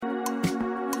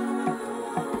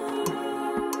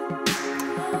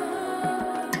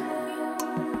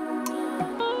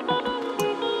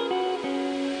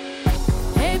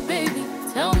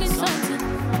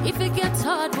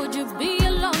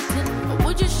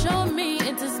show me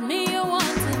it is me you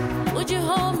wanted? Would you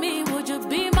hold me? Would you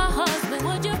be my husband?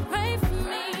 Would you pray for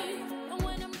me? And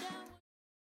when I'm down.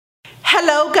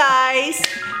 Hello guys,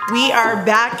 we are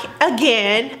back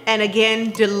again and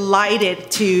again delighted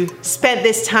to spend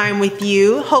this time with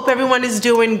you. Hope everyone is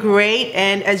doing great,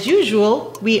 and as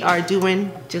usual, we are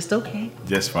doing just okay.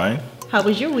 Just fine. How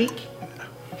was your week?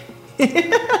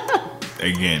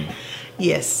 Again.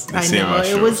 Yes, The I same know.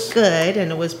 as It was yours. good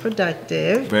and it was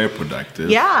productive. Very productive.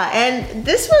 Yeah, and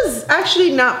this was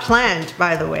actually not planned,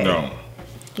 by the way. No.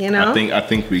 You know? I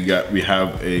think we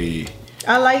have a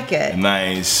I like it.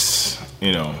 nice,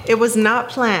 It was not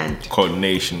planned.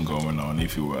 coordination going on,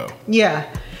 if you will. Yeah.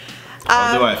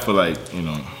 Although I feel like,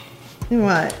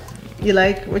 What? You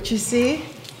like what you see?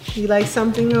 You like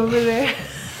something over there?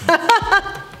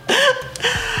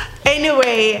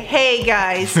 Anyway, hey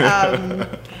guys.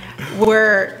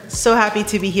 We're so happy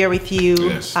to be here with you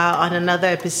Yes. on another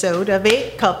episode of A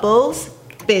Couples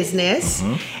Business.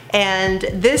 And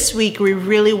this week we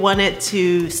really wanted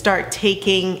to start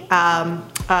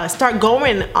start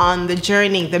going on the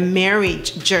journey, the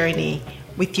marriage journey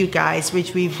with you guys,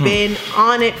 which we've been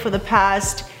on it for the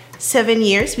past 7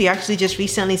 years. We actually just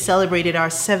recently celebrated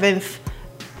our seventh.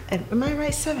 Am I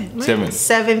right?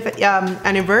 Seventh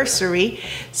anniversary.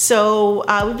 So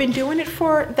we've been doing it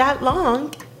for that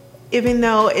long, even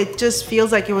though it just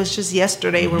feels like it was just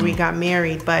yesterday when we got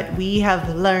married. But we have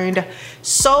learned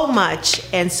so much.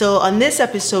 And so on this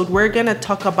episode, we're going to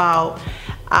talk about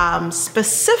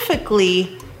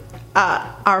specifically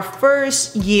our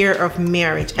first year of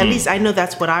marriage. At least I know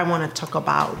that's what I want to talk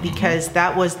about, because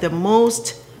that was the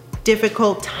most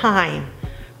difficult time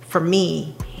for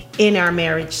me in our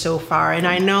marriage so far. And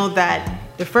I know that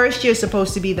the first year is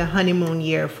supposed to be the honeymoon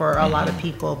year for a lot of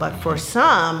people, but for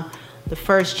some, the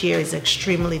first year is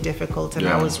extremely difficult, and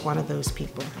I Yeah. was one of those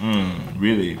people.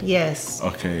 Really? Yes.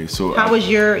 Okay, so How was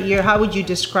your year? How would you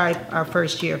describe our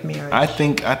first year of marriage? I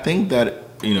think that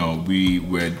we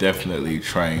were definitely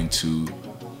trying to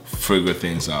figure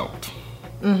things out,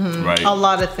 right? A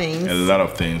lot of things. A lot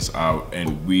of things out,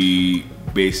 and we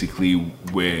basically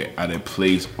were at a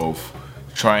place of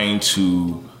trying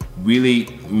to really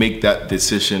make that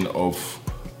decision of,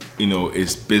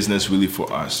 is business really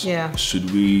for us? Yeah. Should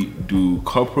we do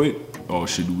corporate, or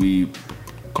should we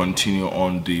continue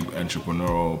on the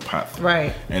entrepreneurial path?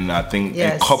 Right. And I think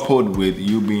Yes. coupled with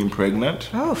you being pregnant,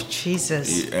 Oh,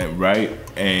 Jesus. right,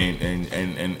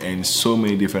 and so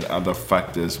many different other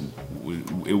factors,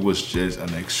 it was just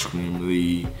an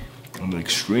extremely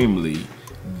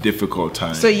difficult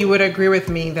time. So you would agree with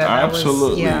me that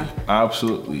Absolutely, that was,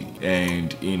 absolutely.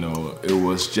 And it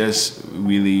was just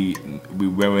really, we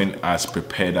weren't as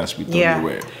prepared as we thought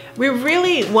we were. We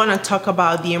really want to talk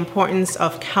about the importance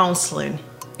of counseling,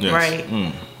 Yes. right?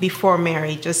 Before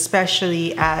marriage,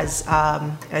 especially as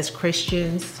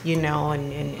Christians,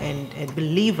 and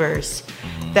believers.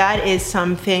 That is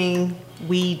something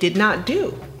we did not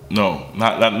do. No,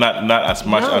 not as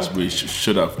much No. as we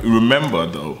should have. Remember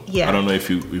though, Yeah. I don't know if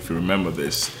you remember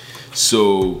this.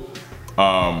 So,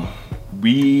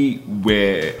 we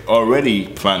were already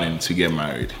planning to get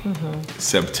married.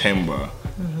 September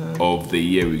of the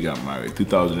year we got married,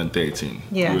 2013.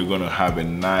 Yeah. We were gonna have a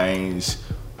nice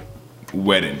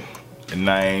wedding, a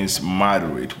nice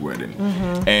moderate wedding,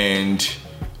 and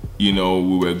we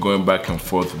were going back and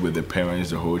forth with the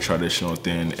parents, the whole traditional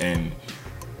thing, and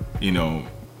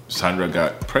Sandra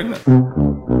got pregnant.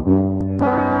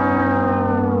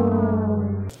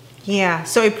 Yeah,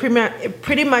 so it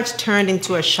pretty much turned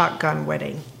into a shotgun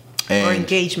wedding or And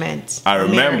engagement. I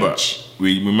remember, marriage.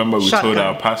 we told Shotgun.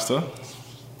 our pastor,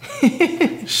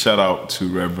 shout out to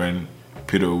Reverend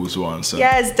Peter Uzuansa.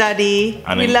 Yes, Daddy,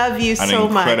 we love you so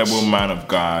much. An incredible man of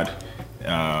God.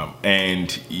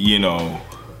 And,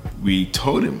 we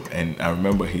told him, and I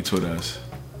remember he told us,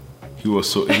 he was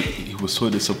so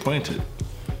disappointed.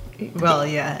 Well,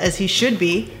 yeah, as he should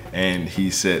be. And he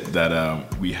said that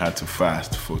we had to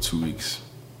fast for 2 weeks.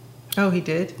 Oh, he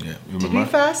did? Yeah, you Did remember? we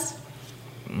fast?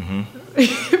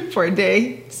 For a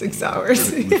day, 6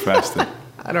 hours. We fasted.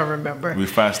 I don't remember. We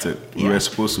fasted. We Yeah. were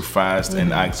supposed to fast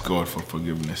and ask God for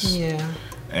forgiveness. Yeah.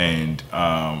 And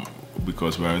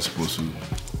because we weren't supposed to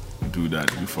do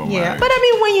that before Yeah, marriage. but I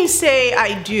mean, when you say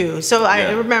I do, so I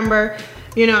Yeah. remember,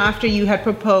 after you had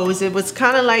proposed, it was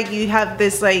kind of like you have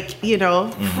this,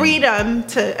 freedom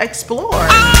to explore.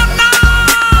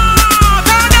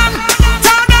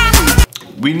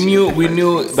 We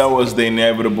knew that was the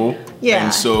inevitable. Yeah.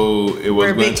 And so it was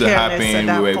We're going big to careless at happen.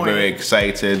 that We were point. very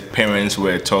excited. Parents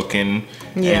were talking.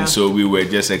 Yeah. And so we were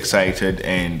just excited.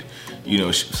 And,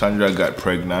 Sandra got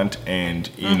pregnant. And,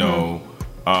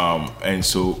 and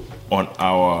so on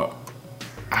our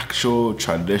actual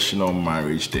traditional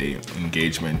marriage day,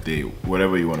 engagement day,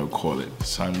 whatever you want to call it,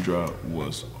 Sandra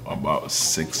was about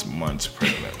 6 months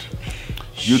pregnant.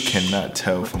 You cannot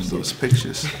tell from those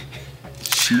pictures.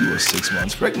 She was 6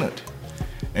 months pregnant.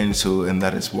 And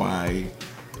that is why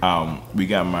we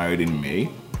got married in May.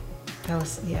 That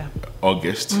was, yeah.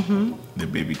 August, the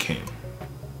baby came.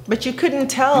 But you couldn't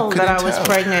tell that I was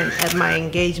pregnant at my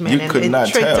engagement. You could not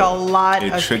tell.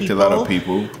 It tricked a lot of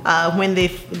people. When they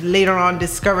later on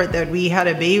discovered that we had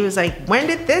a baby, it was like, when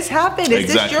did this happen?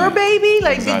 Is this your baby?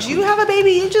 Like, did you have a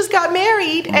baby? You just got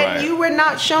married and you were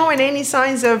not showing any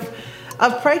signs of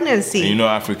pregnancy. And you know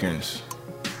Africans.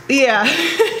 Yeah.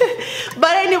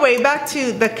 But anyway, back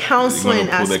to the counseling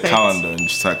aspect. Pull the calendar and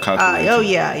start calculating. Oh,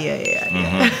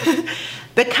 yeah.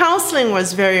 The counseling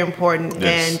was very important,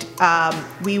 yes.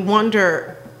 And we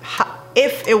wonder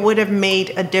if it would have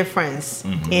made a difference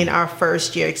in our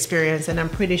first year experience, and I'm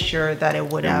pretty sure that it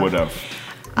would have. It would have.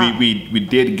 We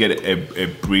did get a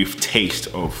brief taste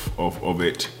of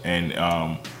it, and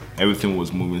everything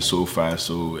was moving so fast.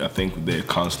 So I think the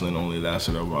counseling only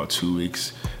lasted about 2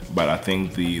 weeks, but I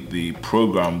think the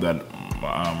program that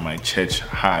my church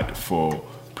had for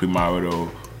premarital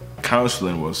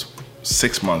counseling was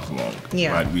 6 months long.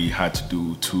 Yeah. Right? We had to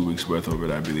do 2 weeks worth of it,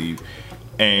 I believe.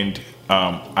 And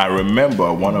I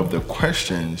remember one of the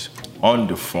questions on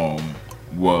the form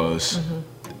was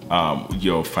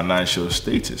your financial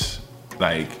status.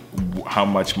 Like, how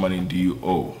much money do you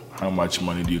owe? How much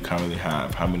money do you currently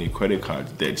have? How many credit card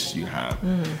debts do you have?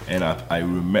 And I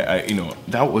remember,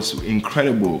 that was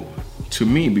incredible to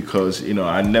me because,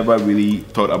 I never really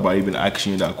thought about even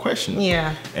asking you that question.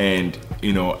 Yeah. And,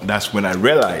 that's when I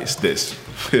realized this.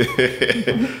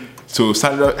 So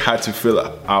Sandra had to fill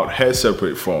out her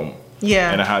separate form.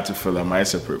 Yeah. And I had to fill out my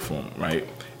separate form, right?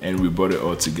 And we brought it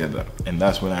all together. And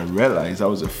that's when I realized that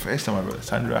was the first time I realized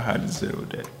Sandra had zero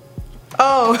debt.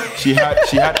 Oh. she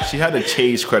had a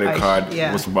Chase credit card. Yeah.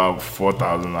 It was about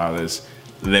 $4,000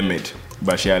 limit,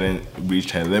 but she hadn't reached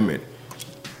her limit.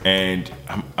 And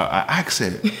I asked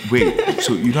her, wait,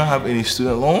 so you don't have any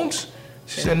student loans?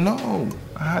 She said, no,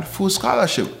 I had full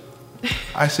scholarship.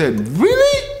 I said,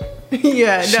 really?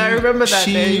 Yeah, I remember that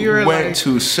day. She went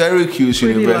to Syracuse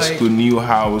University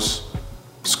Newhouse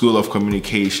School of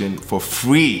Communication for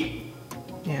free.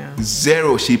 Yeah.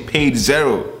 Zero. She paid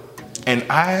zero. And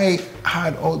I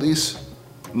had all these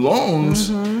loans,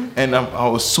 and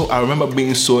I remember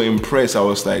being so impressed. I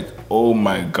was like, oh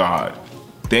my God.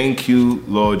 Thank you,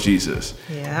 Lord Jesus.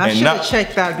 Yeah, I should have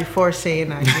checked that before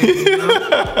saying I did.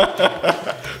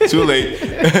 Too late.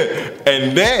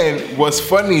 And then what's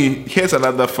funny, here's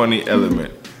another funny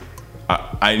element.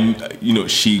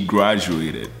 She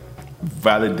graduated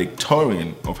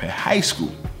valedictorian of her high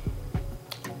school.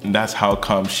 And that's how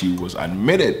come she was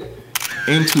admitted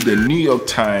into the New York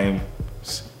Times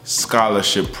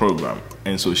scholarship program.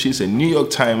 And so she's a New York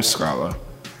Times scholar,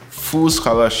 full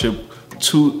scholarship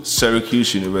to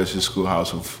Syracuse University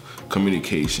Schoolhouse of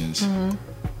Communications.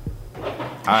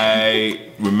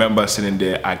 I remember sitting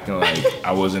there acting like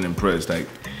I wasn't impressed, like,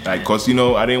 cause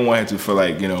I didn't want her to feel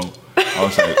like, I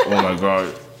was like, oh my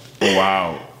God, oh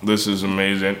wow, this is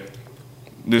amazing,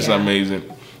 this is amazing,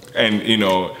 and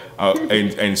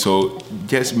and so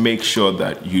just make sure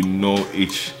that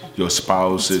your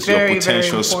spouse's, your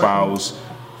potential spouse,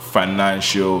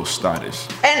 financial status.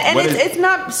 And it's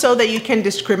not so that you can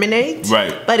discriminate,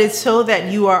 right? But it's so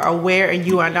that you are aware and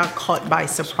you are not caught by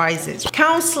surprises.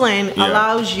 Counseling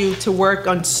allows you to work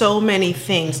on so many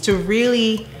things, to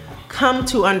really come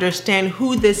to understand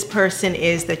who this person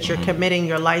is that you're committing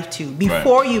your life to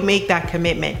before you make that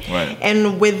commitment. Right.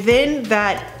 And within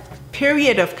that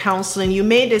period of counseling, you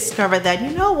may discover that, you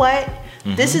know what,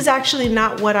 this is actually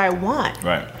not what I want.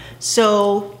 Right.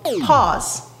 So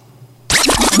pause.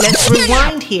 Let's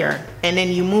rewind here, and then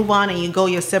you move on and you go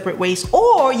your separate ways,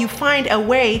 or you find a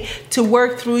way to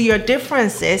work through your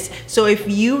differences. So if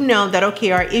you know that,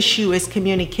 okay, our issue is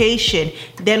communication,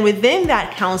 then within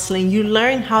that counseling, you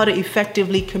learn how to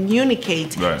effectively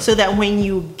communicate so that when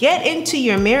you get into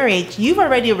your marriage, you've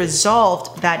already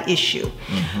resolved that issue,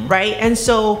 right? And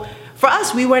so for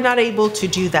us, we were not able to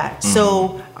do that.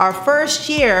 So our first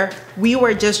year, we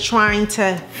were just trying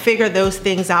to figure those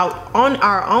things out on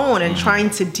our own and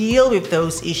trying to deal with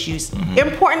those issues.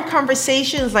 Important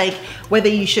conversations like whether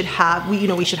you should have,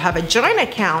 we should have a joint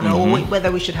account or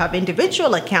whether we should have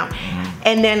individual account.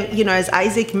 And then, as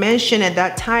Isaac mentioned at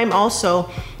that time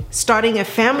also, starting a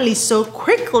family so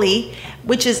quickly,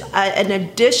 which is an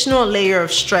additional layer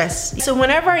of stress. So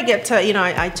whenever I get to,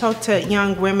 I talk to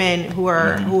young women who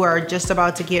are just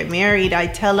about to get married, I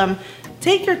tell them,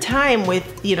 take your time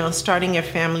with, starting a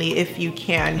family if you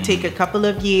can. Take a couple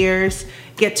of years,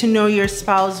 get to know your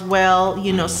spouse well,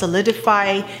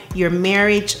 solidify your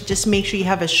marriage. Just make sure you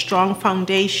have a strong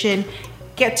foundation.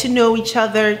 Get to know each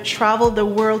other, travel the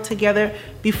world together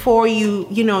before you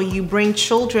bring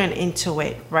children into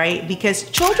it, right? Because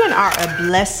children are a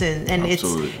blessing, and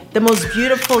Absolutely. It's the most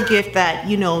beautiful gift that,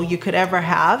 you could ever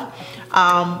have.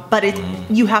 But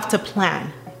you have to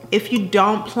plan. If you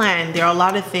don't plan, there are a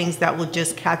lot of things that will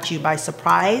just catch you by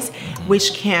surprise,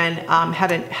 which can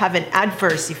have an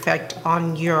adverse effect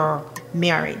on your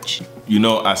marriage.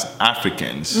 As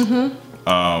Africans, the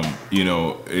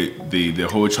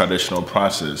whole traditional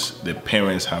process, the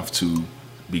parents have to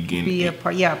begin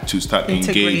to start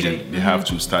engaging. They have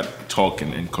to start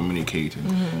talking and communicating.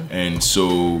 And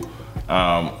so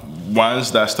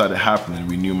once that started happening,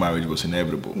 we knew marriage was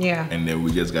inevitable. Yeah. And then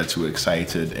we just got too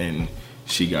excited, and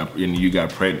you got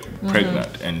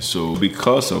pregnant. And so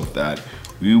because of that,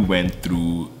 we went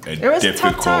through a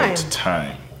difficult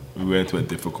time. We went through a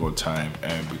difficult time,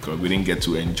 and because we didn't get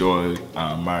to enjoy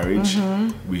our marriage,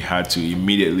 we had to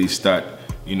immediately start,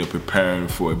 preparing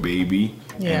for a baby.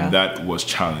 Yeah. And that was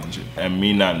challenging. And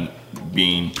me not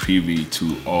being privy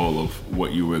to all of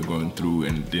what you were going through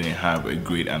and didn't have a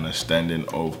great understanding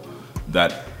of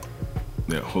that,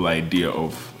 the whole idea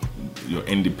of your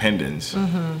independence,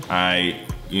 I,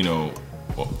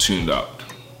 tuned out.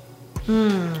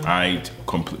 The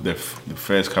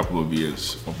first couple of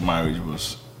years of marriage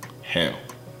was hell.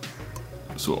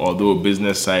 So although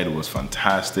business side was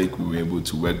fantastic, we were able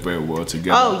to work very well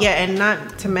together. Oh yeah, and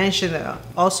not to mention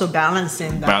also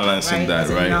balancing that,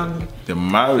 right? The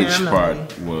marriage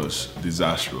part was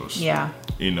disastrous. Yeah.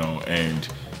 And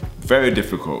very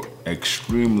difficult,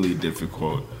 extremely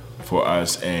difficult for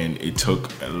us, and it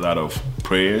took a lot of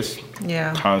prayers,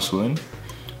 counseling,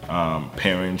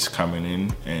 parents coming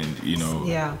in and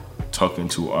talking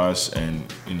to us,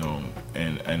 and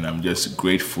and I'm just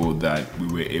grateful that we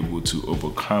were able to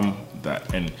overcome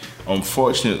that. And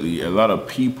unfortunately, a lot of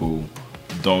people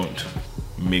don't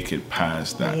make it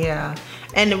past that. Yeah.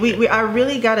 And I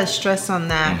really gotta stress on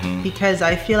that, because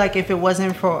I feel like if it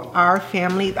wasn't for our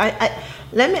family,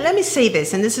 let me say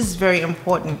this, and this is very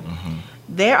important.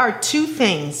 There are two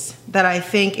things that I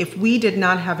think if we did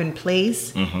not have in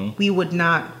place, we would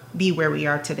not be where we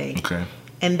are today. Okay.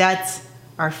 And that's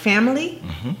our family,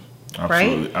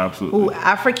 Absolutely, right? absolutely.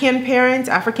 African parents,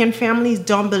 African families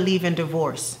don't believe in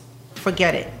divorce.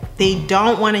 Forget it. They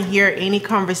don't want to hear any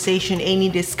conversation, any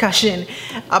discussion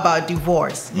about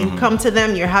divorce. You come to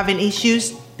them, you're having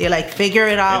issues, they're like, figure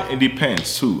it out. And it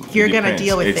depends too. You're going to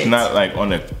deal with it. It's not like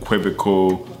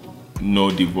unequivocal,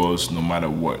 no divorce, no matter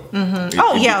what. It Of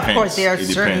depends. course, there are It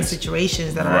certain depends.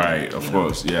 situations that are Right, of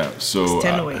course, yeah. So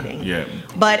extenuating. yeah.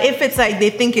 But if it's like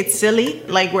they think it's silly,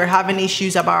 like we're having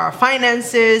issues about our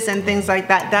finances and things like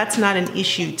that, that's not an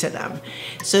issue to them.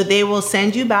 So they will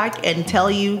send you back and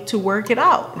tell you to work it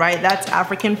out, right? That's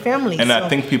African families. And I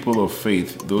think people of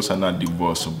faith, those are not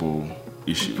divorceable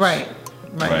issues. Right.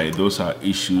 Those are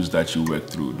issues that you work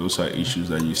through. Those are issues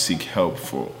that you seek help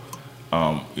for.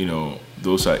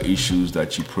 Those are issues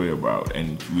that you pray about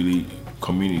and really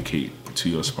communicate to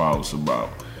your spouse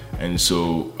about. And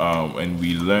so, and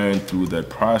we learn through that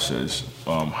process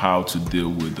how to deal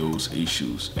with those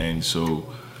issues. And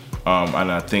so,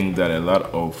 and I think that a lot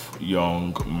of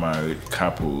young married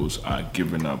couples are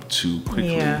giving up too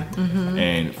quickly. Yeah.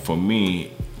 And for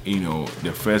me,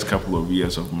 the first couple of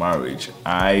years of marriage,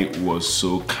 I was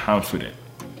so confident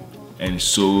and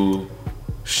so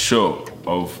sure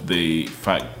of the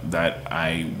fact that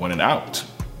I wanted out.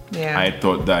 Yeah. I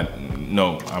thought that,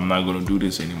 no, I'm not going to do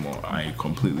this anymore. I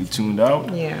completely tuned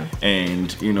out. Yeah.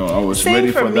 And, I was Same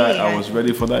ready for for that. me. I was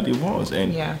ready for that divorce.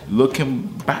 And looking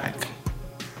back,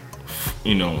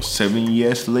 7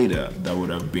 years later, that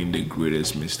would have been the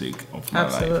greatest mistake of my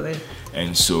life.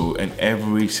 And so, and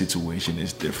every situation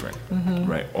is different,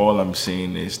 right? All I'm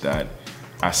saying is that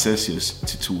assess your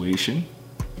situation,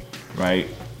 right?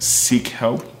 Seek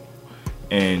help.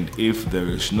 And if there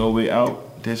is no way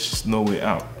out, there's just no way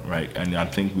out, right? And I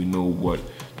think we know what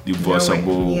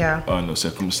divorceable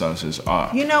circumstances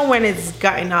are. You know when it's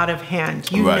gotten out of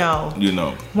hand. You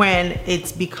know when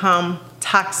it's become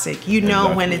toxic. You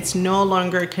know when it's no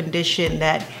longer a condition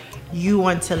that you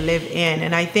want to live in.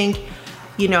 And I think,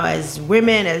 as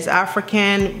women, as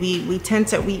African, we tend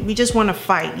to we just want to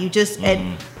fight.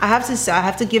 And I have to say, I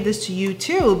have to give this to you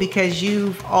too, because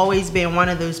you've always been one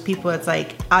of those people that's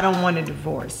like, I don't want a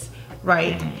divorce,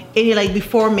 right? And you're like,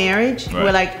 before marriage,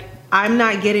 we're like, I'm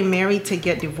not getting married to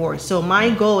get divorced. So my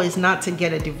goal is not to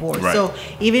get a divorce. So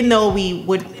even though we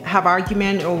would have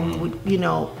argument or we would,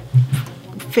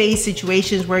 face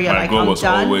situations where you're My like, goal I'm was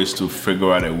done. always to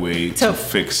figure out a way to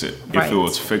fix it. If Right. it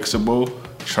was fixable,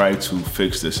 try to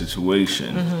fix the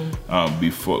situation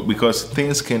before, because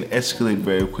things can escalate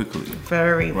very quickly.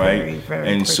 Very, Right, very, very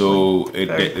and quickly. so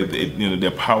Very quickly. you know,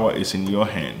 the power is in your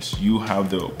hands. You have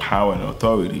the power and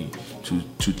authority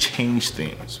to change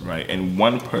things, right? And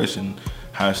one person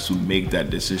has to make that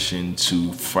decision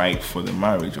to fight for the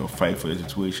marriage or fight for the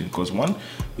situation. Because one,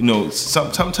 you know,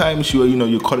 sometimes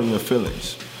you're caught in your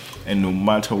feelings, and no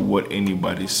matter what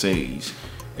anybody says,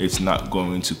 it's not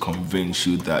going to convince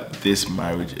you that this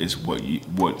marriage is what you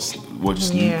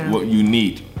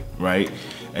need, right?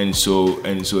 And so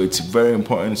it's very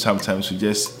important sometimes to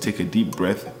just take a deep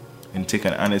breath and take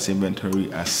an honest inventory,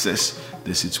 assess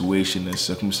the situation and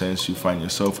circumstance you find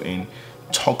yourself in.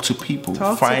 Talk to people.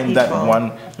 Find that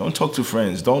one. Don't talk to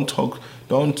friends.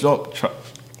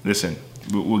 Listen,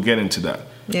 we'll get into that.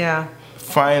 Yeah.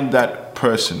 Find that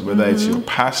person, whether it's your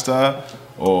pastor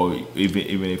or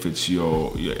even if it's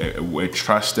your a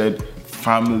trusted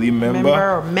family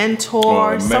member or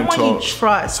mentor, someone you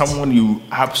trust. Someone you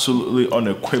absolutely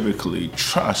unequivocally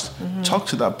trust. Talk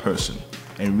to that person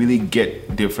and really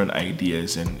get different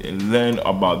ideas and learn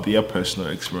about their personal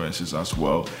experiences as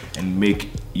well, and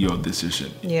make your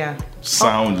decision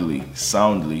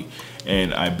soundly.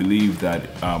 And I believe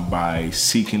that by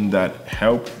seeking that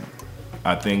help,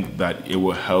 I think that it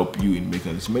will help you in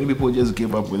making this. Many people just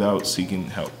give up without seeking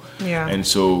help. Yeah. And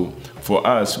so for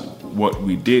us, what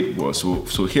we did was,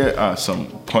 so here are some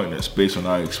pointers based on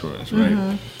our experience,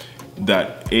 right?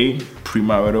 That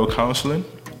premarital counseling,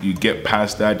 you get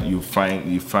past that, you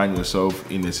find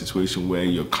yourself in a situation where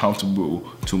you're comfortable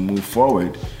to move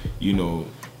forward,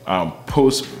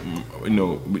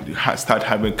 start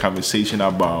having conversation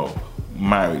about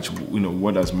marriage.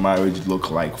 What does marriage look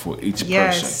like for each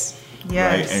person?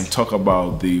 Right? And talk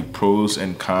about the pros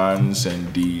and cons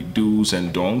and the do's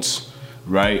and don'ts,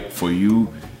 right, for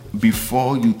you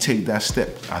before you take that step.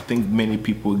 I think many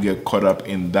people get caught up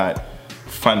in that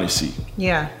fantasy.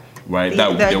 Yeah. Right?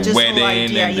 The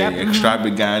wedding and the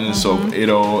extravagance of it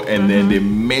all, and then they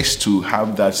miss to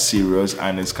have that serious,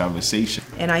 honest conversation.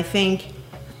 And I think,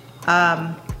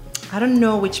 I don't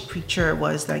know which preacher it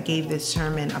was that gave this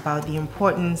sermon about the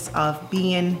importance of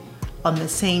being on the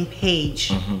same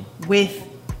page with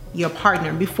your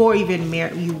partner before even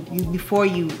before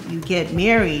you get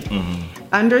married.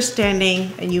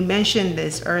 Understanding, and you mentioned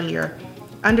this earlier,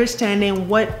 understanding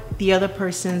what the other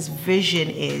person's vision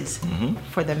is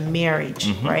for the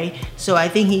marriage, right? So I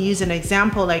think he used an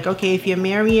example like, okay, if you're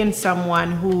marrying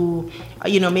someone who,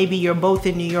 maybe you're both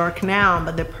in New York now,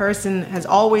 but the person has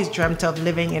always dreamt of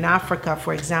living in Africa,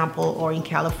 for example, or in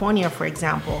California, for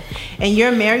example, and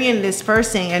you're marrying this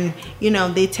person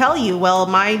and, they tell you, well,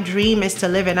 my dream is to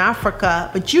live in Africa,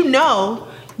 but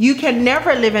you can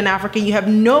never live in Africa. You have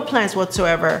no plans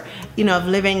whatsoever, of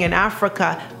living in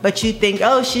Africa. But you think,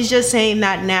 oh, she's just saying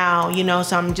that now,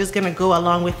 so I'm just going to go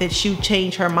along with it. She'll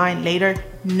change her mind later.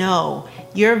 No,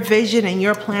 your vision and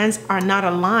your plans are not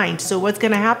aligned. So what's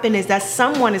going to happen is that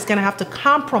someone is going to have to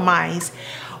compromise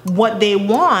what they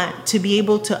want to be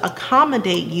able to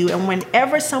accommodate you. And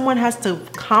whenever someone has to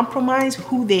compromise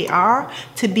who they are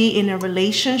to be in a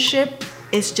relationship,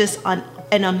 it's just an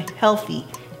unhealthy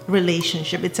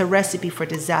relationship. It's a recipe for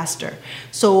disaster.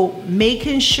 So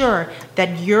making sure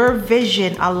that your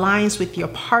vision aligns with your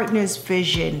partner's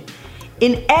vision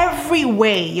in every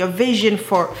way, your vision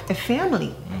for a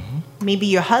family. Maybe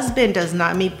your husband does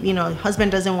not,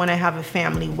 husband doesn't want to have a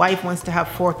family, wife wants to have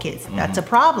 4 kids. That's a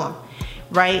problem,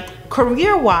 right?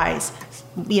 Career-wise,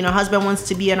 husband wants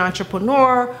to be an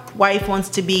entrepreneur, wife wants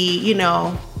to be,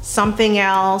 something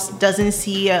else, doesn't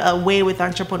see a way with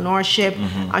entrepreneurship.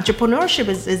 Entrepreneurship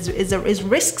is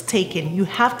risk taking. You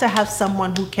have to have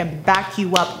someone who can back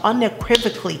you up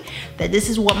unequivocally that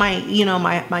this is what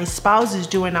my spouse is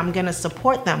doing, I'm going to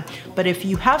support them. But if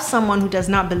you have someone who does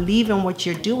not believe in what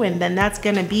you're doing, then that's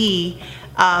going to be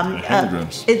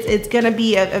it's going to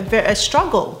be a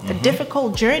struggle, a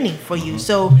difficult journey for you.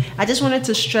 So I just wanted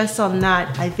to stress on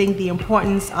that. I think the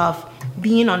importance of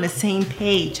being on the same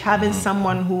page, having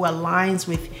someone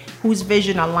whose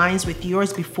vision aligns with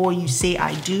yours before you say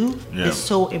I do is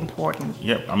so important.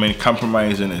 I mean,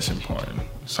 compromising is important.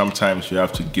 Sometimes you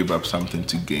have to give up something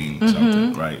to gain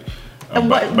something, right? And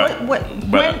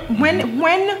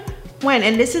when,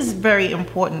 and this is very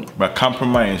important. But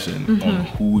compromising on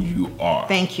who you are.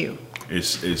 Thank you.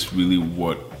 Is really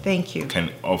what can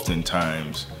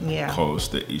oftentimes cause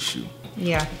the issue.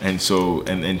 Yeah. And so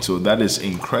that is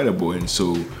incredible. And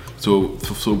so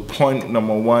point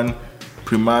number 1,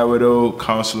 premarital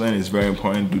counseling is very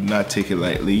important. Do not take it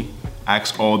lightly.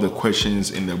 ask all the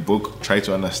questions in the book. Try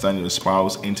to understand your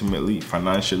spouse intimately,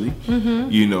 financially.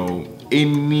 You know,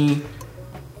 any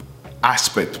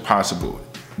aspect possible.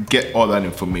 Get all that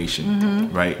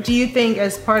information, right? Do you think,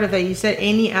 as part of that, you said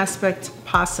any aspect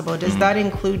possible, does that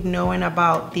include knowing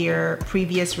about their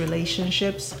previous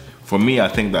relationships? For me, I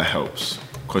think that helps,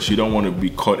 because you don't want to be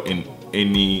caught in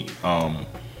any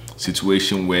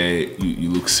situation where you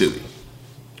look silly.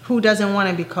 Who doesn't want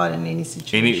to be caught in any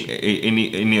situation?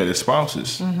 Any of the spouses.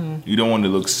 You don't want to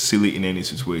look silly in any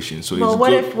situation. So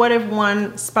Well, it's what if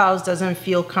one spouse doesn't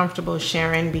feel comfortable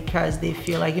sharing because they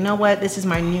feel like, you know what, this is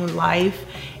my new life,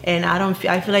 and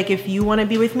I feel like if you want to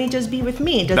be with me, just be with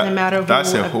me. It doesn't matter who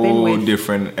that's a I've been whole with.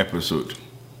 different episode.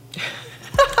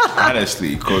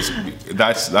 Honestly, because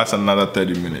that's another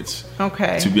 30 minutes.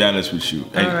 Okay. To be honest with you,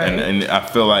 and, All right. and I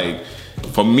feel like,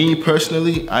 for me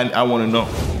personally, I want to know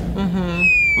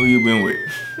who you been with.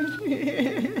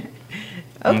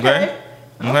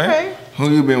 Okay. Who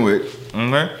you been with?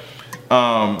 Okay.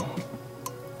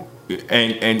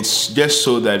 And just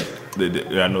so that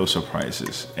there are no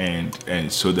surprises,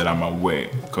 and so that I'm aware,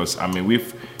 because I mean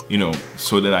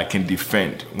so that I can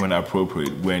defend when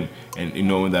appropriate, and you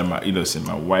know that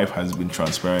my wife has been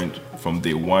transparent from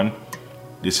day one.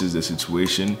 This is the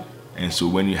situation, and so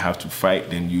when you have to fight,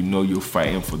 then you know you're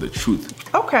fighting for the truth.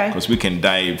 Okay. Because we can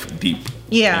dive deep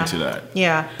into that.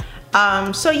 Yeah.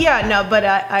 But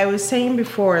I was saying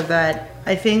before that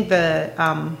I think the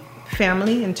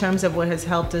family, in terms of what has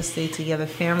helped us stay together,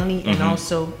 family, and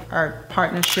also our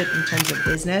partnership in terms of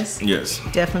business, Yes.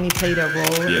 definitely played a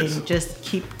role Yes. in just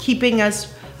keeping us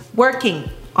working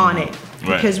on it.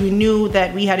 Right. Because we knew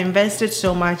that we had invested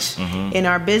so much in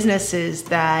our businesses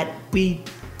that we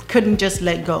couldn't just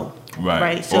let go.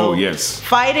 Right. So yes.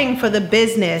 fighting for the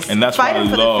business, And that's why I fighting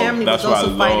for love. the family, That's was why I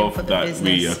also fighting love for the that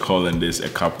business. we are calling this a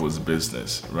couple's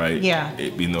business, right? Yeah.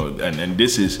 And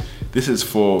this is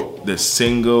for the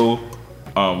single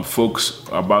folks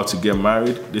about to get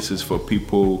married. This is for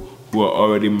people who are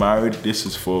already married. This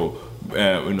is for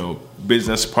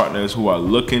business partners who are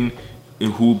looking,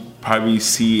 who probably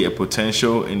see a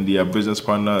potential in their business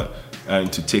partner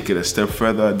and to take it a step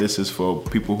further. This is for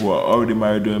people who are already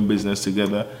married doing business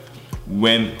together.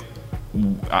 When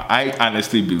I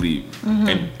honestly believe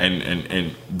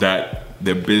and that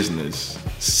the business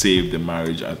saved the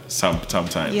marriage at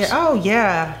sometimes. Yeah. Oh,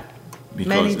 yeah.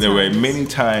 Because there were many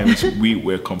times we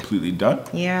were completely done.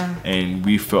 Yeah. And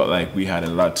we felt like we had a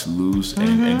lot to lose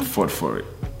and fought for it.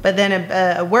 But then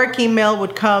a work email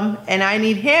would come, and I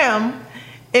need him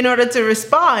in order to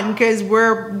respond, because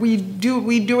we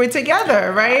do it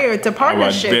together, right? It's a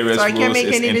partnership, so I can't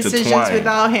make any decisions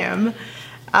without him.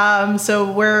 So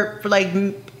we're like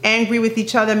angry with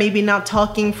each other, maybe not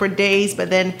talking for days, but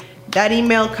then that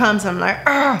email comes, I'm like,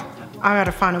 I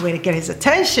gotta find a way to get his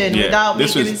attention without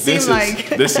making it seem like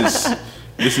this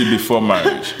is before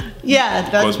marriage. Yeah,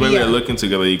 because when we're looking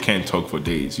together, you can't talk for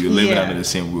days. You're living under the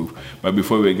same roof. But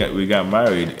before we got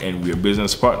married, and we're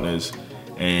business partners,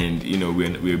 and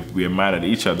we're mad at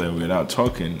each other, and we're not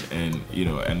talking, and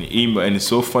and the email, and it's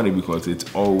so funny because it's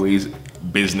always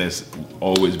business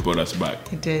always brought us back.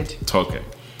 It did. Talking.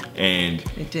 And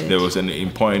it did. There was an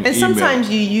important and email. Sometimes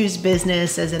you use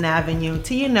business as an avenue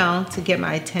to get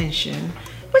my attention,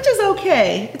 which is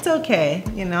okay. It's okay,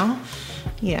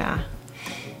 Yeah.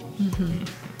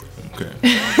 Okay.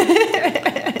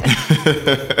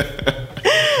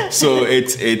 So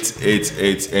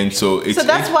so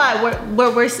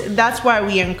that's why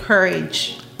we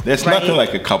encourage. There's nothing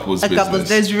like a couple's business.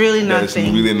 There's really nothing.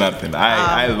 There's really nothing.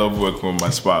 I love working with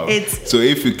my spouse. So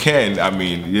if you can, I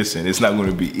mean, listen, it's not going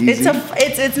to be easy.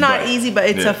 It's not easy, but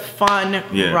it's a fun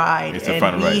ride. It's a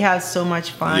fun ride. We have so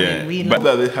much fun. Yeah. And we But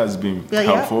it has been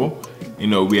helpful.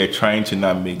 We are trying to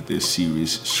not make this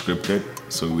series scripted,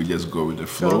 so we just go with the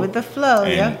flow. Go with the flow,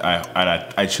 and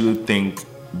I actually think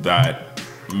that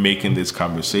making this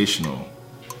conversational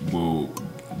will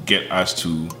get us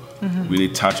to really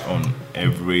touch on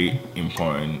every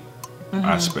important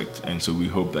aspect. And so we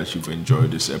hope that you've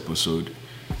enjoyed this episode.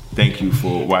 Thank you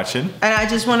for watching. And I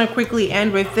just want to quickly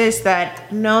end with this,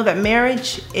 that know that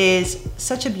marriage is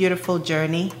such a beautiful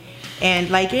journey. And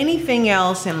like anything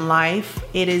else in life,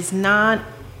 it is not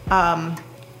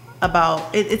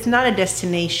it's not a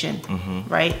destination,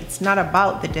 right? It's not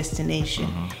about the destination.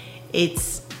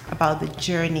 It's about the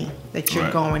journey that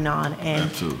you're going on, and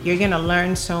you're gonna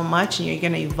learn so much, and you're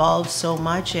gonna evolve so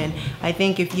much. And I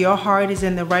think if your heart is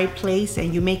in the right place,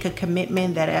 and you make a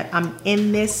commitment that I'm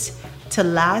in this to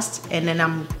last, and then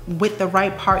I'm with the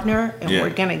right partner, and we're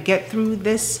gonna get through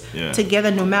this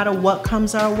together, no matter what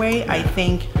comes our way, I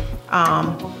think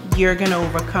you're going to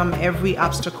overcome every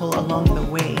obstacle along the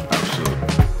way. Absolutely.